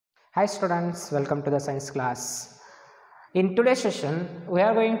Hi students, welcome to the science class. In today's session, we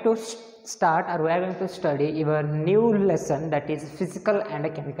are going to start or we are going to study your new lesson, that is physical and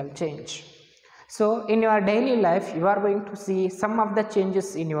chemical change. So in your daily life, you are going to see some of the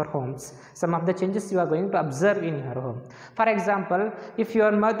changes in your homes, some of the changes you are going to observe in your home. For example, if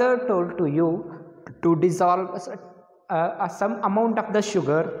your mother told to you to dissolve some amount of the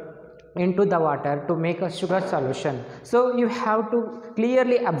sugar into the water to make a sugar solution, so you have to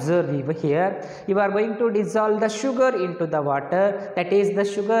clearly observe here. You are going to dissolve the sugar into the water, that is the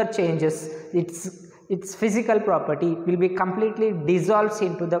sugar changes its physical property will be completely dissolves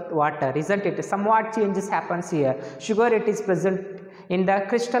into the water, isn't it? Somewhat changes happens here. Sugar, it is present in the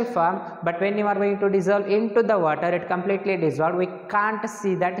crystal form, but when you are going to dissolve into the water, it completely dissolved. We can't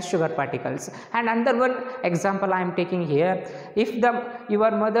see that sugar particles. And another one example I am taking here, if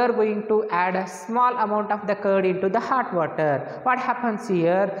your mother going to add a small amount of the curd into the hot water, what happens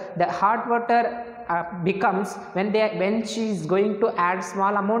here? The hot water becomes when she is going to add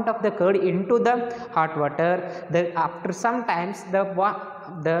small amount of the curd into the hot water, after sometimes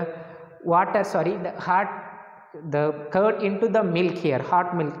the curd into the milk here,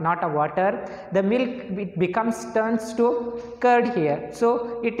 hot milk, not a water, the milk it turns to curd here.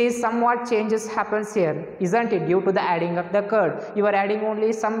 So it is somewhat changes happens here, isn't it? Due to the adding of the curd, you are adding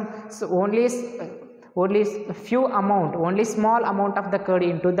only only small amount of the curd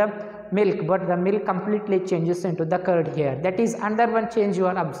into the milk, but the milk completely changes into the curd here. That is another one change you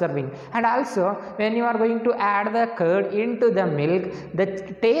are observing. And also when you are going to add the curd into the milk, the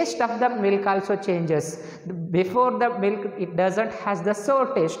taste of the milk also changes. Before the milk it doesn't has the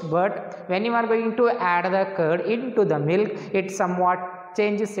sour taste, but when you are going to add the curd into the milk, it somewhat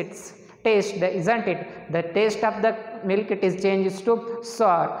changes its taste, isn't it? The taste of the milk, it is changes to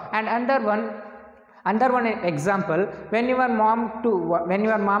sour. And another one example, when your mom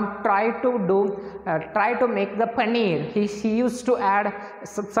try to make the paneer, she used to add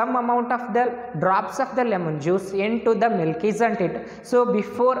some amount of the drops of the lemon juice into the milk, isn't it? So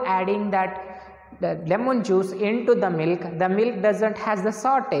before adding the lemon juice into the milk doesn't has the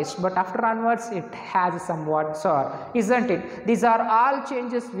sour taste, but after onwards it has somewhat sour, isn't it? These are all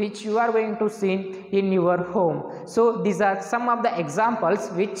changes which you are going to see in your home. So these are some of the examples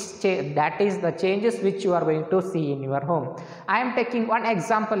that is the changes which you are going to see in your home. I am taking one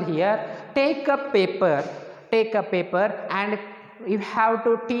example here. Take a paper and you have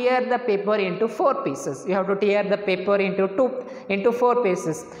to tear the paper into 4 pieces. You have to tear the paper into 4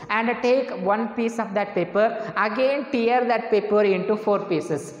 pieces, and take one piece of that paper, again tear that paper into 4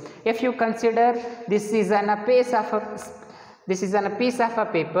 pieces. If you consider this is a piece of a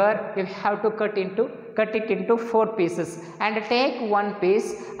paper, you have to cut it into 4 pieces, and take one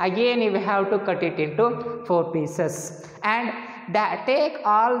piece, again you have to cut it into 4 pieces, and take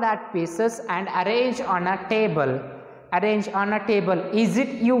all that pieces and arrange on a table. Is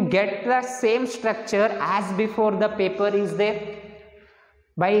it you get the same structure as before the paper is there?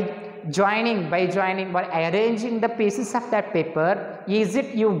 By arranging the pieces of that paper, is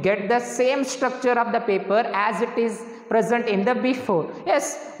it you get the same structure of the paper as it is present in the before?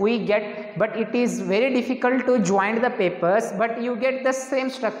 Yes, we get, but it is very difficult to join the papers, but you get the same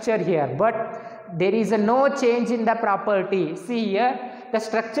structure here, but there is no change in the property. See here, the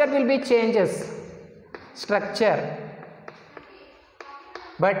structure will be changes,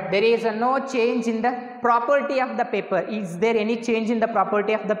 but there is no change in the property of the paper. Is there any change in the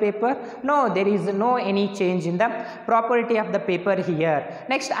property of the paper? No, there is no any change in the property of the paper here.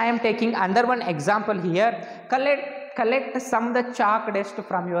 Next, I am taking another one example here. Collect some of the chalk dust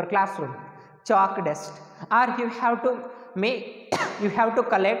from your classroom. Chalk dust, or you have to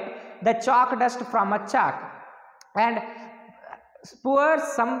collect the chalk dust from a chalk and pour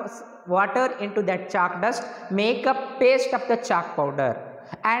some water into that chalk dust. Make a paste of the chalk powder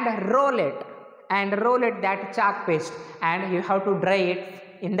and roll it that chalk paste, and you have to dry it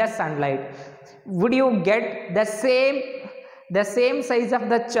in the sunlight. Would you get the same size of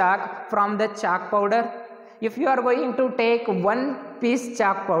the chalk from the chalk powder? If you are going to take one piece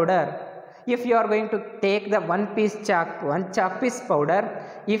chalk powder, if you are going to take the one chalk piece powder,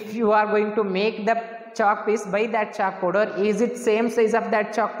 if you are going to make the chalk piece by that chalk powder, is it same size of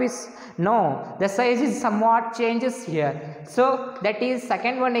that chalk piece? No, the size is somewhat changes here. So that is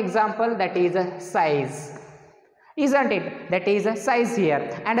second one example, that is a size, isn't it? That is a size here.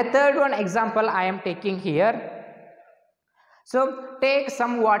 And a third one example I am taking here. So take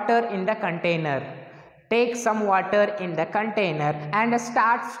some water in the container, and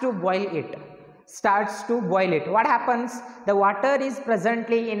starts to boil it. starts to boil it, what happens? The water is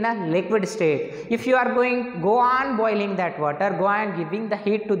presently in a liquid state. If you are go on boiling that water, go on giving the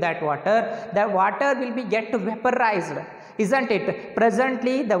heat to that water, the water will be get vaporized, isn't it?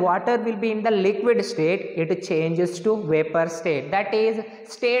 Presently the water will be in the liquid state, it changes to vapor state. That is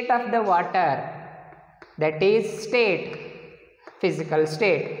state of the water. That is state. Physical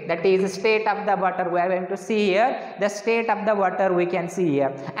state, that is state of the water. We are going to see here the state of the water, we can see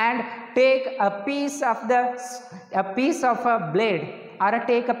here. And take a piece of a blade, or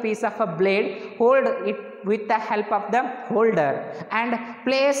take a piece of a blade, hold it with the help of the holder, and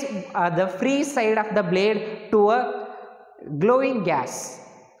place the free side of the blade to a glowed gas,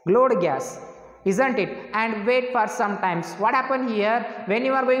 isn't it? And wait for some times. What happen here, when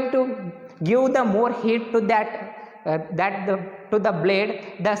you are going to give the more heat to to the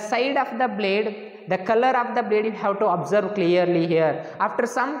blade, the side of the blade, the color of the blade, you have to observe clearly here. After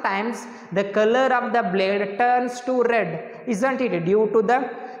some times the color of the blade turns to red, isn't it? Due to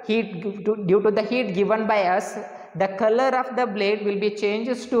the heat given by us, the color of the blade will be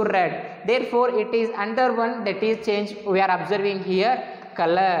changes to red. Therefore it is undergone, that is change. We are observing here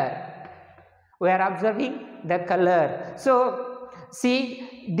color. We are observing the color. So see,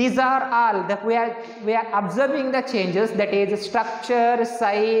 these are all that we are observing the changes, that is structure,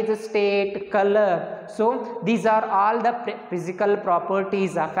 size, state, color. So these are all the physical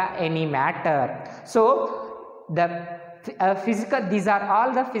properties of any matter. So these are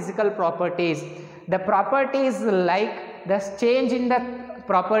all the physical properties. The properties like the change in the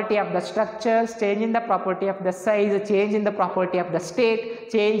property of the structure, change in the property of the size, change in the property of the state,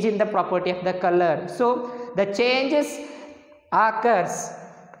 change in the property of the color. So the changes occurs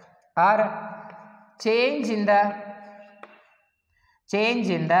or change in the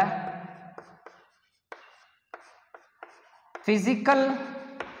physical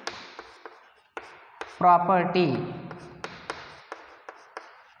property,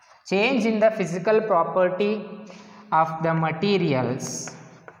 change in the physical property of the materials,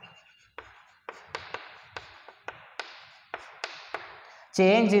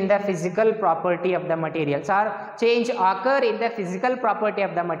 change in the physical property of the materials, or change occur in the physical property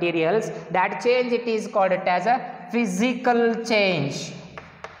of the materials. That change, it is called it as a physical change.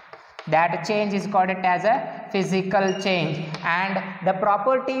 That change is called it as a physical change. And the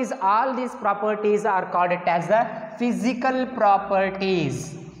properties, all these properties are called it as the physical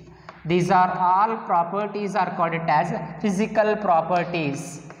properties. These are all properties are called it as physical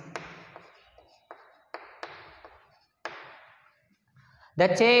properties. The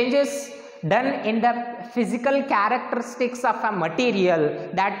changes done in the physical characteristics of a material,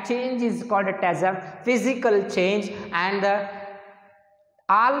 that change is called it as a physical change, and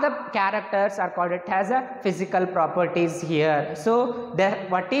all the characters are called it as a physical properties here. So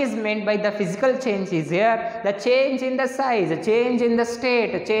what is meant by the physical change is here the change in the size, change in the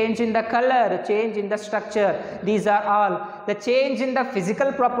state, change in the color, change in the structure. These are all the change in the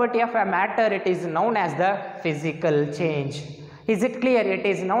physical property of a matter. It is known as the physical change. Is it clear? It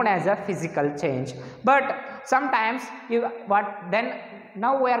is known as a physical change. But sometimes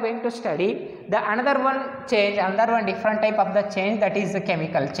now we are going to study the another one different type of the change, that is the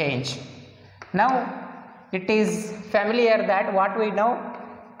chemical change. Now it is familiar that what we know,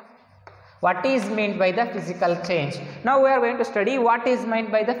 what is meant by the physical change. Now we are going to study what is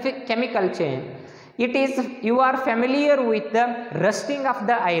meant by the chemical change. It is, you are familiar with the rusting of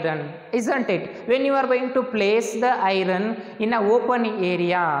the iron, isn't it? When you are going to place the iron in an open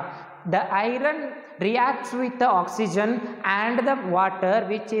area, the iron reacts with the oxygen and the water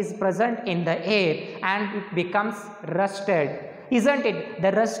which is present in the air, and it becomes rusted, isn't it?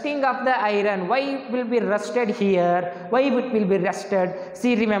 The rusting of the iron, why it will be rusted here? Why it will be rusted?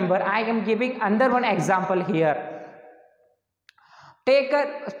 See, remember, I am giving another one example here. Take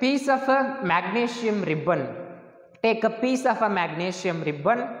a piece of a magnesium ribbon. Take a piece of a magnesium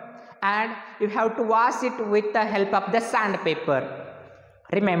ribbon and you have to wash it with the help of the sandpaper.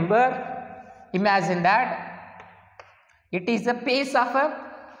 Remember, imagine that it is a piece of a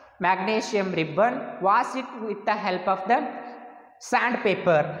magnesium ribbon. Wash it with the help of the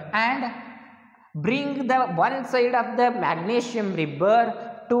sandpaper and bring the one side of the magnesium ribbon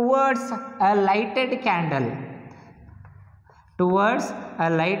towards a lighted candle.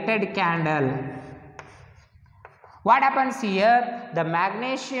 What happens here? The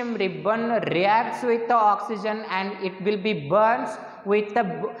magnesium ribbon reacts with the oxygen and it will be burns with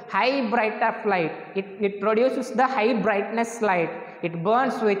the high bright of light. It produces the high brightness light. It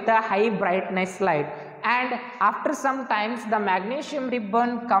burns with the high brightness light. And after some times the magnesium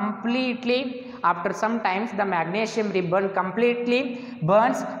ribbon completely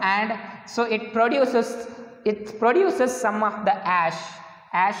burns, and so it produces some of the ash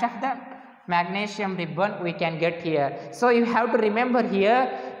of the magnesium ribbon we can get here. So you have to remember here,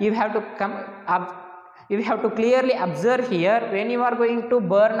 you have to clearly observe here, when you are going to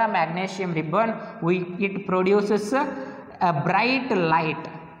burn a magnesium ribbon, it produces a bright light,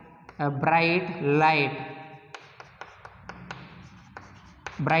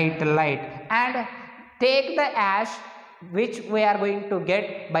 and take the ash which we are going to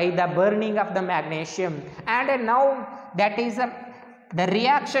get by the burning of the magnesium, and now that is the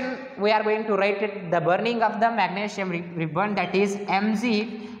reaction we are going to write it, the burning of the magnesium ribbon, that is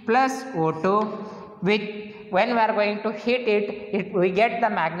Mg plus O2, which when we are going to heat it, we get the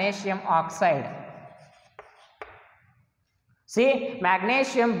magnesium oxide. See,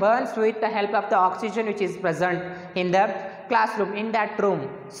 magnesium burns with the help of the oxygen which is present in the classroom, in that room.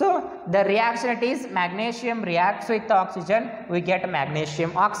 So the reaction, it is magnesium reacts with the oxygen, we get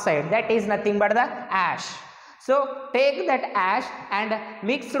magnesium oxide, that is nothing but the ash. So take that ash and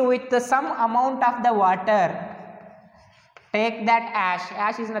mix with some amount of the water. Take that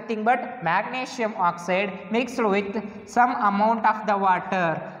ash is nothing but magnesium oxide mixed with some amount of the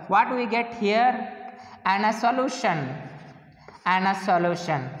water. What we get here? A solution. And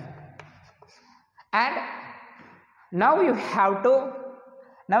now you have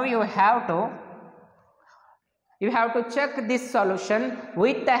to check this solution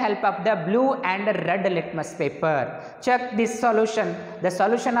with the help of the blue and red litmus paper. Check this solution, the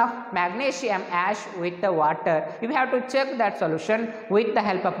solution of magnesium ash with the water. You have to check that solution with the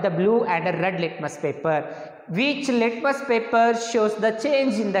help of the blue and red litmus paper. Which litmus paper shows the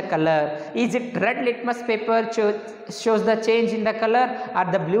change in the color? Is it red litmus paper shows the change in the color, or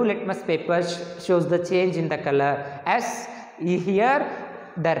the blue litmus paper shows the change in the color? As here,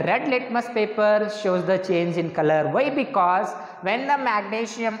 the red litmus paper shows the change in color. Why? Because when the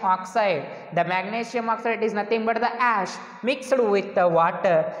magnesium oxide is nothing but the ash mixed with the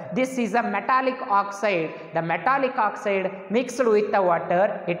water. This is a metallic oxide. The metallic oxide mixed with the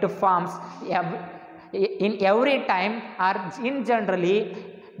water, it forms in every time, or in generally,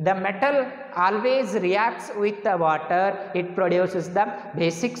 the metal always reacts with the water, it produces the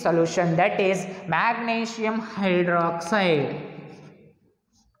basic solution, that is magnesium hydroxide.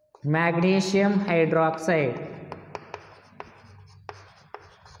 Magnesium hydroxide.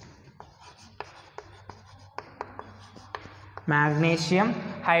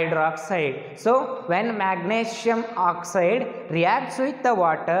 So when magnesium oxide reacts with the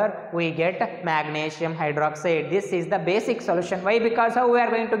water, we get magnesium hydroxide. This is the basic solution. Why? Because how we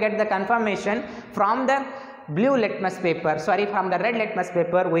are going to get the confirmation from the blue litmus paper, from the red litmus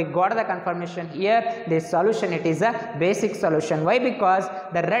paper, we got the confirmation here. This solution, it is a basic solution. Why? Because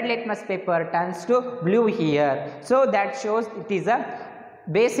the red litmus paper turns to blue here, so that shows it is a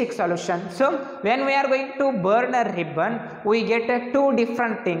basic solution. So when we are going to burn a ribbon, we get two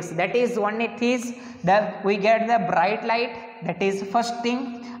different things. That is, one, it is we get the bright light, that is first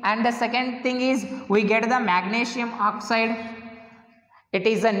thing, and the second thing is we get the magnesium oxide, it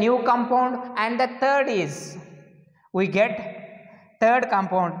is a new compound, and the third is we get third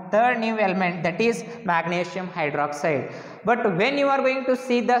new element, that is magnesium hydroxide. But when you are going to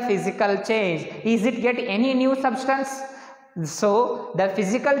see the physical change, is it get any new substance? So the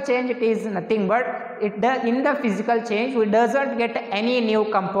physical change, it is nothing but in the physical change we doesn't get any new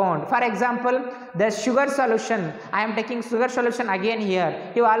compound. For example, the sugar solution, I am taking sugar solution again here.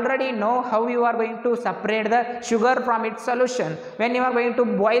 You already know how you are going to separate the sugar from its solution. When you are going to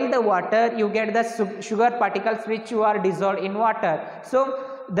boil the water, you get the sugar particles which you are dissolved in water.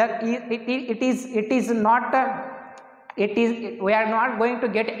 So we are not going to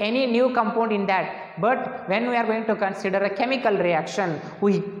get any new compound in that. But when we are going to consider a chemical reaction,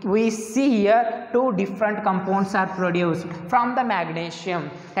 we see here two different compounds are produced from the magnesium,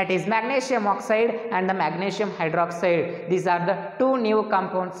 that is magnesium oxide and the magnesium hydroxide. These are the two new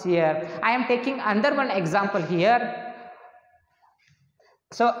compounds here. I am taking another one example here.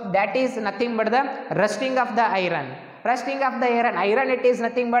 So that is nothing but the rusting of the iron. Iron, it is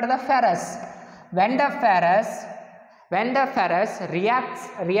nothing but the ferrous. When the ferrous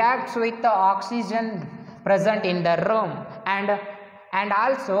reacts with the oxygen present in the room and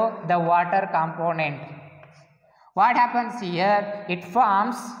also the water component, what happens here? It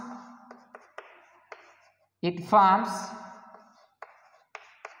forms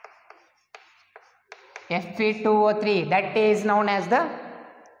Fe2O3. That is known as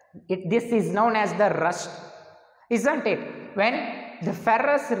this is known as the rust, isn't it? When the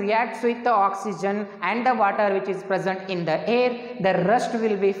ferrous reacts with the oxygen and the water which is present in the air, the rust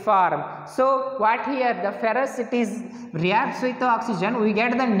will be formed. So what here, the ferrous it is reacts with the oxygen, we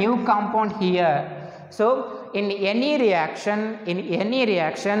get the new compound here. So in any reaction,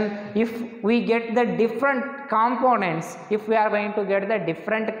 if we get the different components, if we are going to get the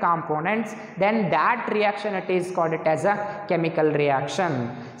different components, then that reaction it is called it as a chemical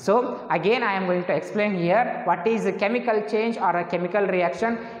reaction. So again I am going to explain here what is a chemical change or a chemical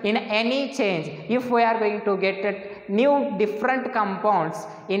reaction. In any change, if we are going to get new different compounds,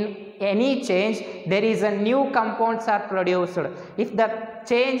 in any change there is a new compounds are produced. If the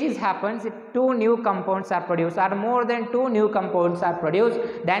change happens, if two new compounds are produced or more than two new compounds are produced,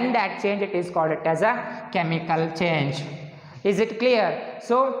 then that change it is called it as a chemical change. Is it clear?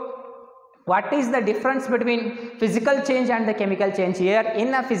 So what is the difference between physical change and the chemical change? Here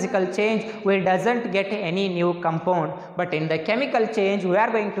in a physical change we doesn't get any new compound, but in the chemical change we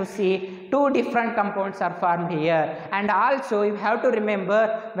are going to see two different compounds are formed here. And also you have to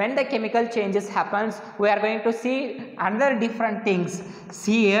remember, when the chemical changes happens, we are going to see other different things.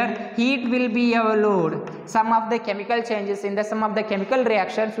 See here, heat will be evolved. Some of the chemical changes in the some of the chemical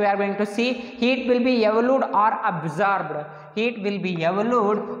reactions we are going to see heat will be evolved or absorbed. Heat will be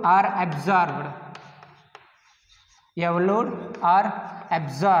evolved or absorbed. Evolved or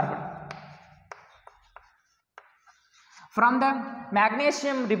absorbed. From the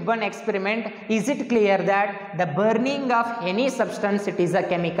magnesium ribbon experiment, is it clear that the burning of any substance it is a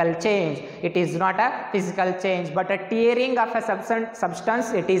chemical change? It is not a physical change, but a tearing of a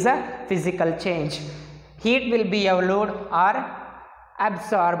substance it is a physical change. Heat will be evolved or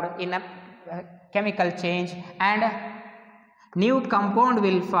absorbed in a chemical change, and new compound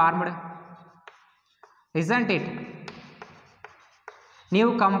will formed, isn't it?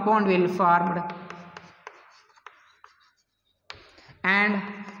 New compound will formed and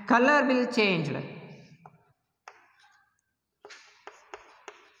color will change.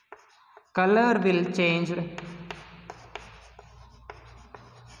 Color will change.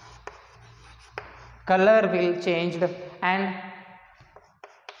 Color will change and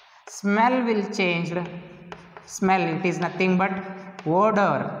smell will change. Smell, it is nothing but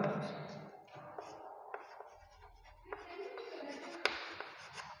odor.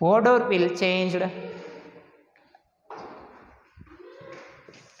 Odor will change.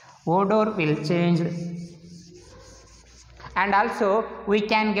 Odor will change. And also we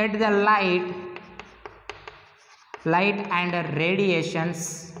can get the light and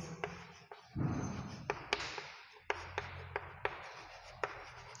radiations.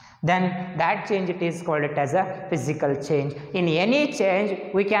 Then that change it is called it as a physical change. In any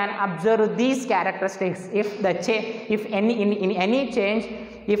change we can observe these characteristics. If the in any change,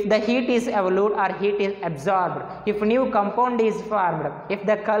 if the heat is evolved or heat is absorbed, if new compound is formed, if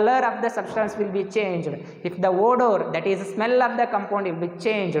the color of the substance will be changed, if the odor, that is smell of the compound will be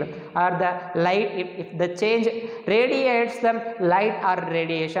changed, or the light, if the change radiates the light or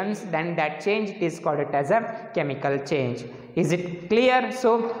radiations, then that change is called it as a chemical change. Is it clear?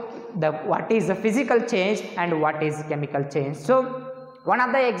 So what is the physical change and what is chemical change? So one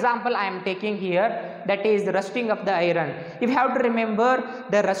of the example I am taking here, that is the rusting of the iron. If you have to remember,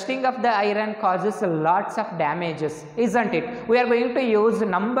 the rusting of the iron causes lots of damages, isn't it? We are going to use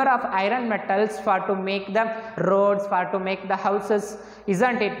number of iron metals for to make the roads, for to make the houses,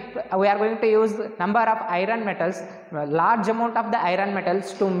 isn't it? We are going to use number of iron metals, large amount of the iron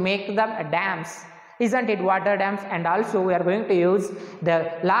metals to make the dams, isn't it? Water dams. And also we are going to use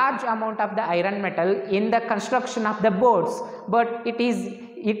the large amount of the iron metal in the construction of the boats. But if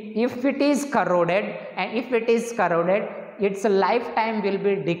it is corroded, and if it is corroded, its lifetime will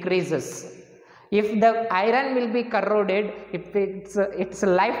be decreases. If the iron will be corroded, if its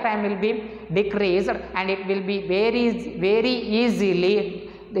lifetime will be decreased, and it will be very easily,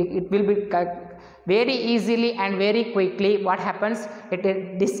 it will be very easily and very quickly, what happens, it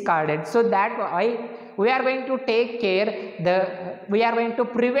is discarded. So that why we are going to take care, we are going to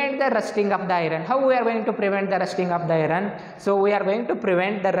prevent the rusting of the iron. How we are going to prevent the rusting of the iron? So we are going to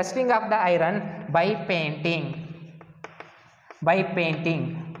prevent the rusting of the iron by painting. By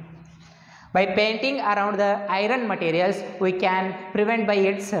painting around the iron materials, we can prevent by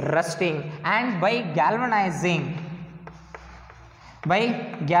its rusting. And by galvanizing.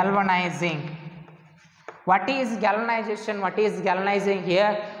 What is galvanization? What is galvanizing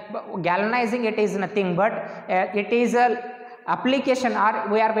here? Galvanizing, it is nothing but it is a application, or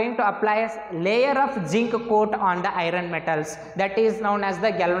we are going to apply a layer of zinc coat on the iron metals. That is known as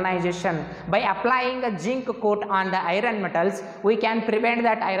the galvanization. By applying a zinc coat on the iron metals, we can prevent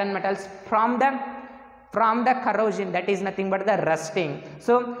that iron metals from the from the corrosion, that is nothing but the rusting.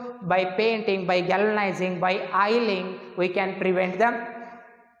 So by painting, by galvanizing, by oiling, we can prevent the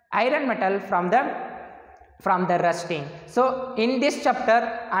iron metal from the rusting. So in this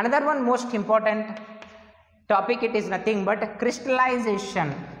chapter, another one most important topic, it is nothing but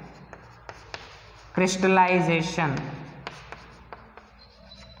crystallization. Crystallization.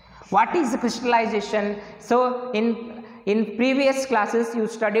 What is crystallization? So in previous classes you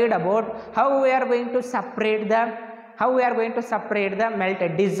studied about how we are going to separate the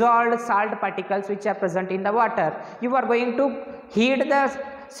melted dissolved salt particles which are present in the water. You are going to heat the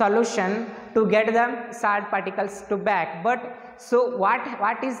solution to get the salt particles to back. But so what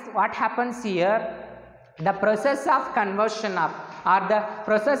happens here? The process of conversion of, or the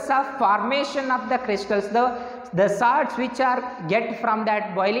process of formation of the crystals, the salts which are get from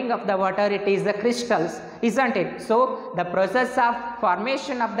that boiling of the water, it is the crystals, isn't it? So the process of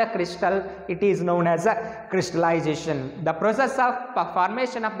formation of the crystal, it is known as a crystallization. The process of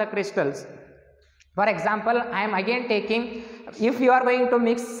formation of the crystals. For example, I am again taking, if you are going to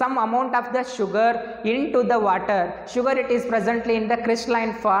mix some amount of the sugar into the water, sugar it is presently in the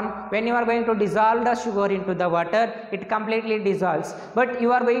crystalline form. When you are going to dissolve the sugar into the water, it completely dissolves. But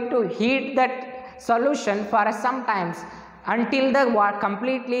you are going to heat that solution for some times until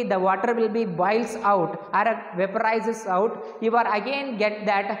completely the water will be boils out or vaporizes out. You are again get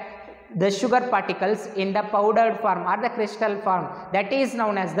that the sugar particles in the powdered form or the crystal form, that is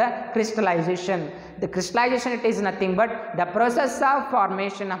known as the crystallization. The crystallization, it is nothing but the process of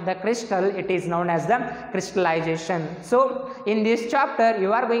formation of the crystal, it is known as the crystallization. So in this chapter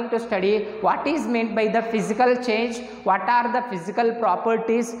you are going to study what is meant by the physical change, what are the physical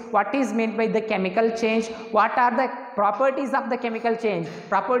properties, what is meant by the chemical change, what are the properties of the chemical change.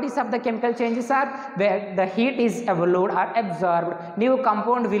 Properties of the chemical changes are where the heat is evolved or absorbed, new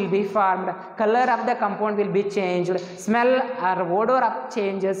compound will be formed, color of the compound will be changed, smell or odor of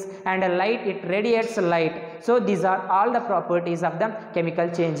changes, and light, it radiates light. So these are all the properties of the chemical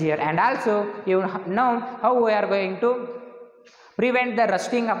change here. And also you know how we are going to prevent the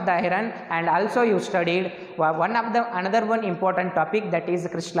rusting of the iron, and also you studied another one important topic, that is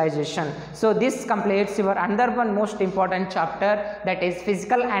crystallization. So this completes your another one most important chapter, that is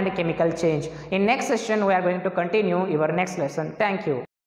physical and chemical change. In next session we are going to continue your next lesson. Thank you.